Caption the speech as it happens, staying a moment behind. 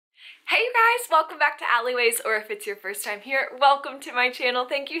Hey you guys, welcome back to Alleyways, or if it's your first time here, welcome to my channel.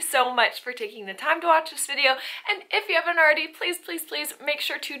 Thank you so much for taking the time to watch this video, and if you haven't already, please make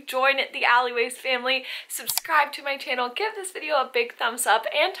sure to join the Alleyways family, subscribe to my channel, give this video a big thumbs up,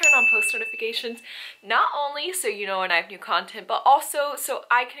 and turn on post notifications, not only so you know when I have new content, but also so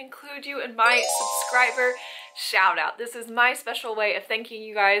I can include you in my subscriber shout out. This is my special way of thanking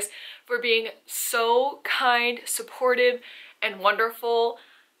you guys for being so kind, supportive, and wonderful.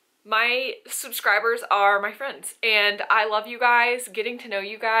 My subscribers are my friends, and I love you guys, getting to know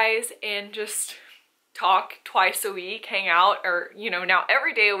you guys, and just talk twice a week, hang out, or now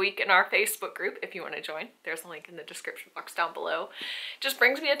every day a week in our Facebook group if you want to join. There's a link in the description box down below. Just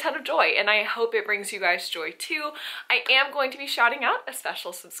brings me a ton of joy, and I hope it brings you guys joy too. I am going to be shouting out a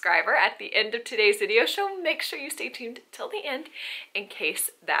special subscriber at the end of today's video, so make sure you stay tuned till the end in case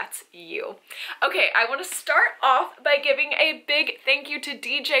that's you. Okay, I want to start off by giving a big thank you to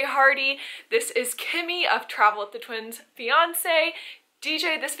DJ Hardy. This is Kimmy of Travel with the Twins' fiance.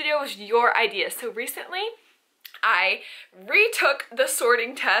 DJ, this video was your idea. So recently, I retook the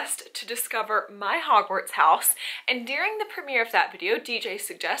sorting test to discover my Hogwarts house, and during the premiere of that video, DJ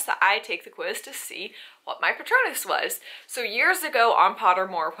suggests that I take the quiz to see what my Patronus was. So years ago on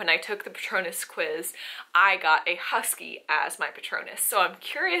Pottermore, when I took the Patronus quiz, I got a Husky as my Patronus. So I'm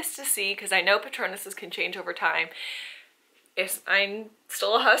curious to see, because I know Patronuses can change over time, is mine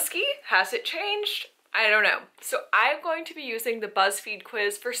still a Husky? Has it changed? I don't know. So I'm going to be using the BuzzFeed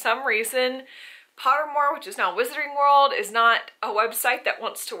quiz. For some reason, Pottermore, which is now Wizarding World, is not a website that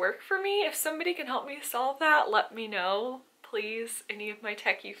wants to work for me. If somebody can help me solve that, let me know, please, any of my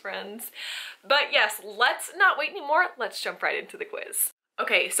techie friends. But yes, let's not wait anymore. Let's jump right into the quiz.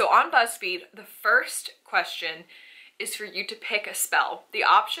 Okay, so on BuzzFeed, the first question is for you to pick a spell. The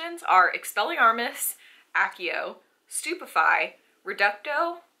options are Expelliarmus, Accio, Stupefy,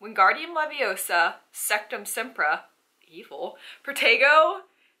 Reducto, Wingardium Leviosa, Sectum Sempra, evil, Protego,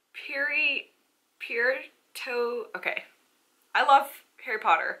 okay, I love Harry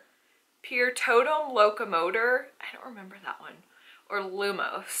Potter, Totem Locomotor, I don't remember that one, or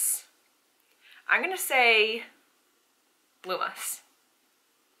Lumos. I'm gonna say Lumos.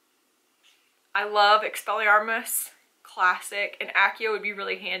 I love Expelliarmus, classic, and Accio would be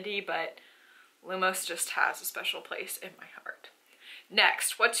really handy, but Lumos just has a special place in my heart.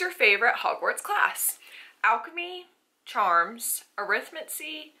 Next, what's your favorite Hogwarts class? Alchemy, Charms,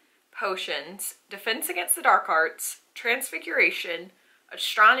 Arithmancy, Potions, Defense Against the Dark Arts, Transfiguration,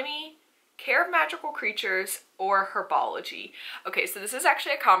 Astronomy, Care of Magical Creatures, or Herbology. Okay, so this is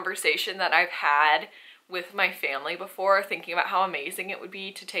actually a conversation that I've had with my family before, thinking about how amazing it would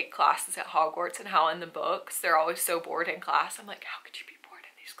be to take classes at Hogwarts and how in the books they're always so bored in class. I'm like, how could you be bored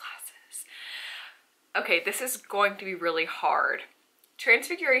in these classes? Okay, this is going to be really hard.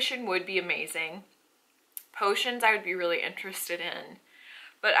 Transfiguration would be amazing. Potions I would be really interested in.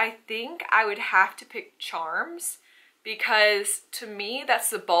 But I think I would have to pick Charms, because to me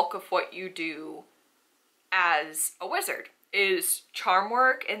that's the bulk of what you do as a wizard, is charm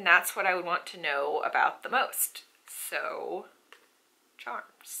work, and that's what I would want to know about the most. So,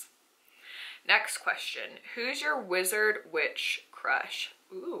 Charms. Next question. Who's your wizard witch crush?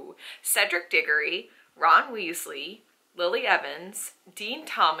 Ooh. Cedric Diggory, Ron Weasley, Lily Evans, Dean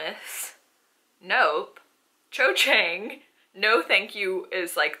Thomas, Nope, Cho Chang, no thank you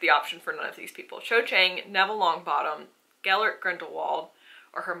is like the option for none of these people. Cho Chang, Neville Longbottom, Gellert Grindelwald,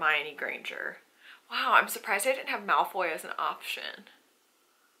 or Hermione Granger. Wow, I'm surprised I didn't have Malfoy as an option.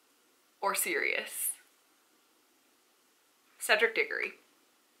 Or Sirius. Cedric Diggory.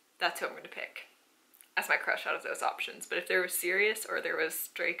 That's who I'm going to pick as my crush out of those options. But if there was Sirius or there was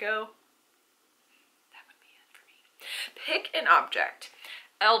Draco, pick an object.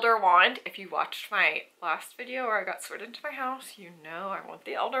 Elder Wand. If you watched my last video where I got sorted into my house, you know I want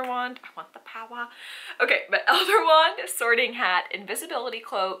the Elder Wand. I want the power. Okay, but Elder Wand, Sorting Hat, Invisibility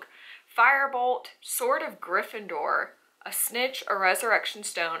Cloak, Firebolt, Sword of Gryffindor, a Snitch, a Resurrection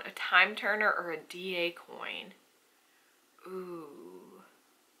Stone, a Time Turner, or a DA coin. Ooh.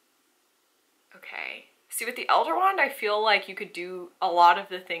 Okay. See, with the Elder Wand, I feel like you could do a lot of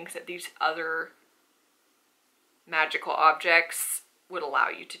the things that these other magical objects would allow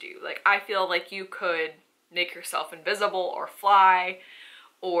you to do. Like, I feel like you could make yourself invisible or fly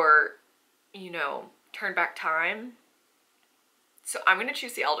or, turn back time. So I'm going to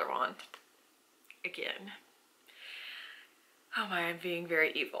choose the Elder Wand again. Oh my, I'm being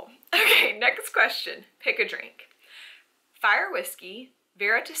very evil. Okay, next question. Pick a drink. Fire whiskey,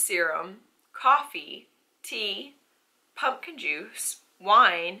 Veritaserum, coffee, tea, pumpkin juice,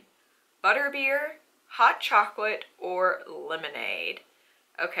 wine, butterbeer, hot chocolate, or lemonade.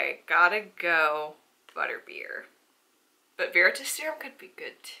 Okay, gotta go butterbeer. But Veritas serum could be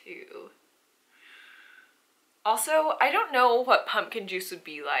good too. Also, I don't know what pumpkin juice would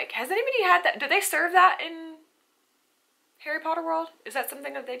be like. Has anybody had that? Do they serve that in Harry Potter World? Is that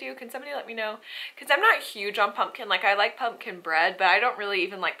something that they do? Can somebody let me know? Because I'm not huge on pumpkin. Like, I like pumpkin bread, but I don't really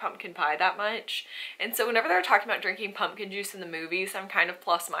even like pumpkin pie that much. And so whenever they're talking about drinking pumpkin juice in the movies, I'm kind of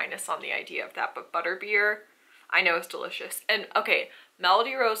plus minus on the idea of that. But butterbeer, I know is delicious. And okay,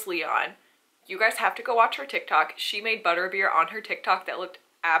 Melody Rose Leon, you guys have to go watch her TikTok. She made butterbeer on her TikTok that looked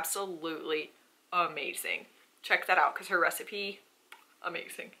absolutely amazing. Check that out because her recipe,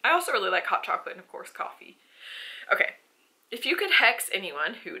 amazing. I also really like hot chocolate and of course coffee. Okay, if you could hex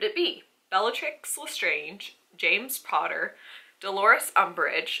anyone, who would it be? Bellatrix Lestrange, James Potter, Dolores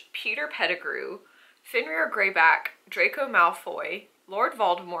Umbridge, Peter Pettigrew, Fenrir Greyback, Draco Malfoy, Lord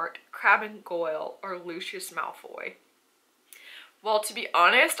Voldemort, Crabbe and Goyle, or Lucius Malfoy? Well, to be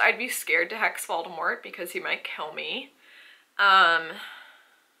honest, I'd be scared to hex Voldemort because he might kill me.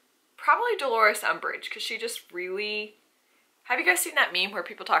 Probably Dolores Umbridge, because she just really... Have you guys seen that meme where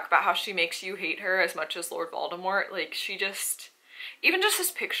people talk about how she makes you hate her as much as Lord Voldemort? Like, she just... Even just this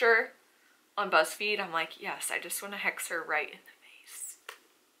picture on BuzzFeed, I'm like, yes, I just want to hex her right in the face.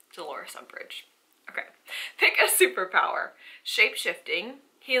 Dolores Umbridge. Okay. Pick a superpower. Shape-shifting,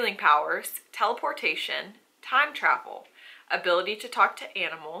 healing powers, teleportation, time travel, ability to talk to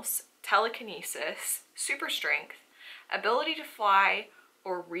animals, telekinesis, super strength, ability to fly,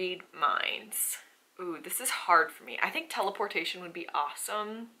 or read minds. Ooh, this is hard for me. I think teleportation would be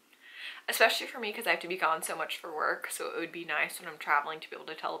awesome, especially for me because I have to be gone so much for work, so it would be nice when I'm traveling to be able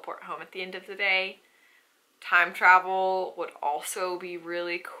to teleport home at the end of the day. Time travel would also be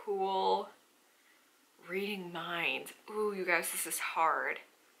really cool. Reading minds. Ooh, you guys, this is hard.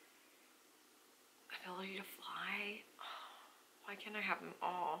 Ability to fly. Oh, why can't I have them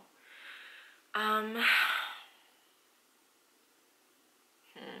all? I'm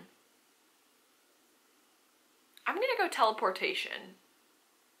gonna go teleportation.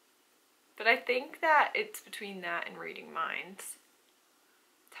 But I think that it's between that and reading minds.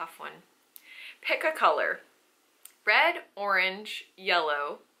 Tough one. Pick a color. Red, orange,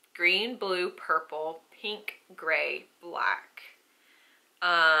 yellow, green, blue, purple, pink, gray, black.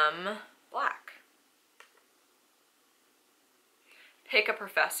 Black. Pick a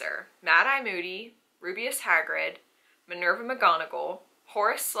professor. Mad-Eye Moody, Rubeus Hagrid, Minerva McGonagall,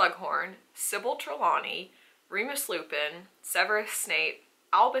 Horace Slughorn, Sybil Trelawney, Remus Lupin, Severus Snape,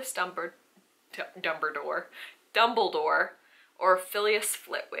 Albus Dumbledore, or Filius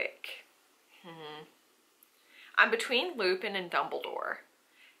Flitwick. I'm between Lupin and Dumbledore.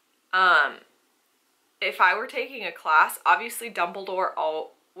 If I were taking a class, obviously Dumbledore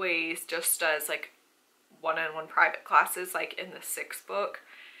always just does like one-on-one private classes like in the 6th book.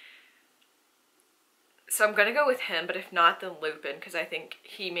 So I'm gonna go with him, but if not, then Lupin, because I think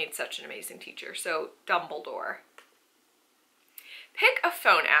he made such an amazing teacher. So Dumbledore. Pick a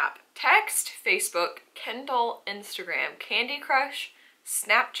phone app. Text, Facebook, Kindle, Instagram, Candy Crush,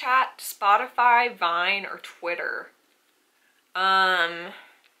 Snapchat, Spotify, Vine, or Twitter. Wow,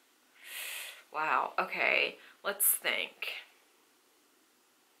 okay, let's think.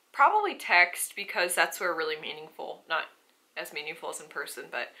 Probably text, because that's where really meaningful, not as meaningful as in person,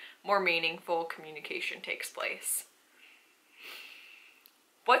 but more meaningful communication takes place.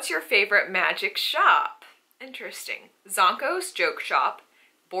 What's your favorite magic shop? Interesting. Zonko's Joke Shop,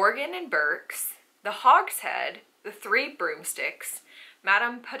 Borgin and Burke's, the Hogshead, the Three Broomsticks,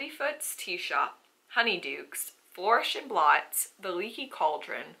 Madame Puttyfoot's Tea Shop, Honeyduke's, Flourish and Blots, the Leaky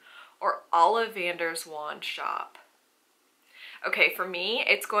Cauldron, or Ollivander's Wand Shop. Okay, for me,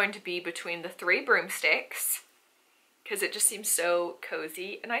 it's going to be between the Three Broomsticks, because it just seems so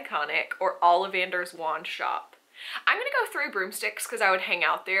cozy and iconic, or Ollivander's Wand Shop. I'm gonna go Three Broomsticks because I would hang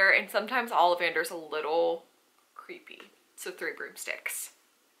out there, and sometimes Ollivander's a little creepy. So Three Broomsticks.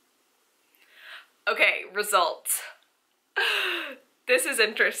 Okay, results. This is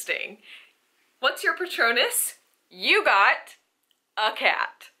interesting. What's your Patronus? You got a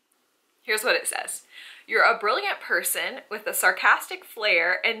cat. Here's what it says. You're a brilliant person with a sarcastic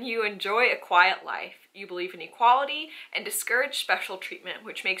flair and you enjoy a quiet life. You believe in equality and discourage special treatment,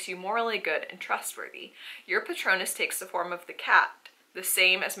 which makes you morally good and trustworthy. Your Patronus takes the form of the cat, the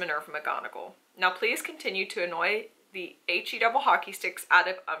same as Minerva McGonagall. Now please continue to annoy the HE double hockey sticks out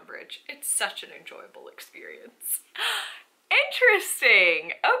of Umbridge. It's such an enjoyable experience.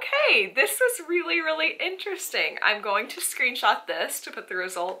 Interesting. Okay, this was really, really interesting. I'm going to screenshot this to put the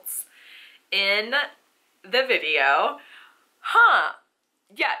results in the video.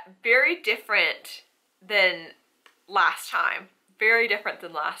 Yeah, very different than last time. very different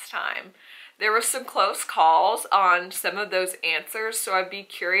than last time. There were some close calls on some of those answers, so I'd be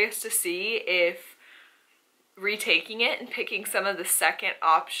curious to see if retaking it and picking some of the second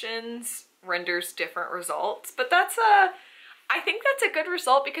options renders different results. But I think that's a good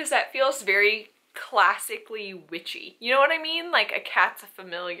result because that feels very classically witchy. You know what I mean? Like a cat's a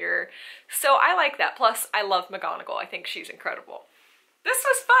familiar. So I like that. Plus, I love McGonagall. I think she's incredible. This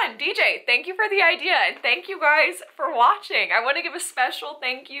was fun. DJ, thank you for the idea, and thank you guys for watching. I want to give a special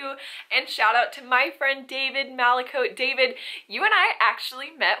thank you and shout out to my friend David Malicote. David, you and I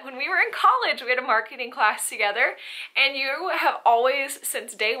actually met when we were in college. We had a marketing class together, and you have always,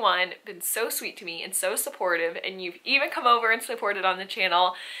 since day one, been so sweet to me and so supportive, and you've even come over and supported on the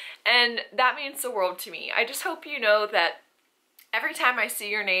channel, and that means the world to me. I just hope you know that every time I see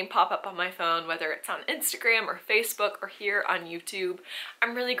your name pop up on my phone, whether it's on Instagram or Facebook or here on YouTube,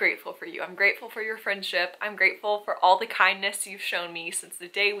 I'm really grateful for you. I'm grateful for your friendship. I'm grateful for all the kindness you've shown me since the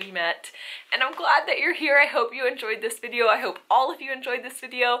day we met. And I'm glad that you're here. I hope you enjoyed this video. I hope all of you enjoyed this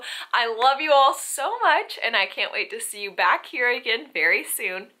video. I love you all so much, and I can't wait to see you back here again very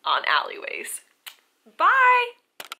soon on Alleyways. Bye!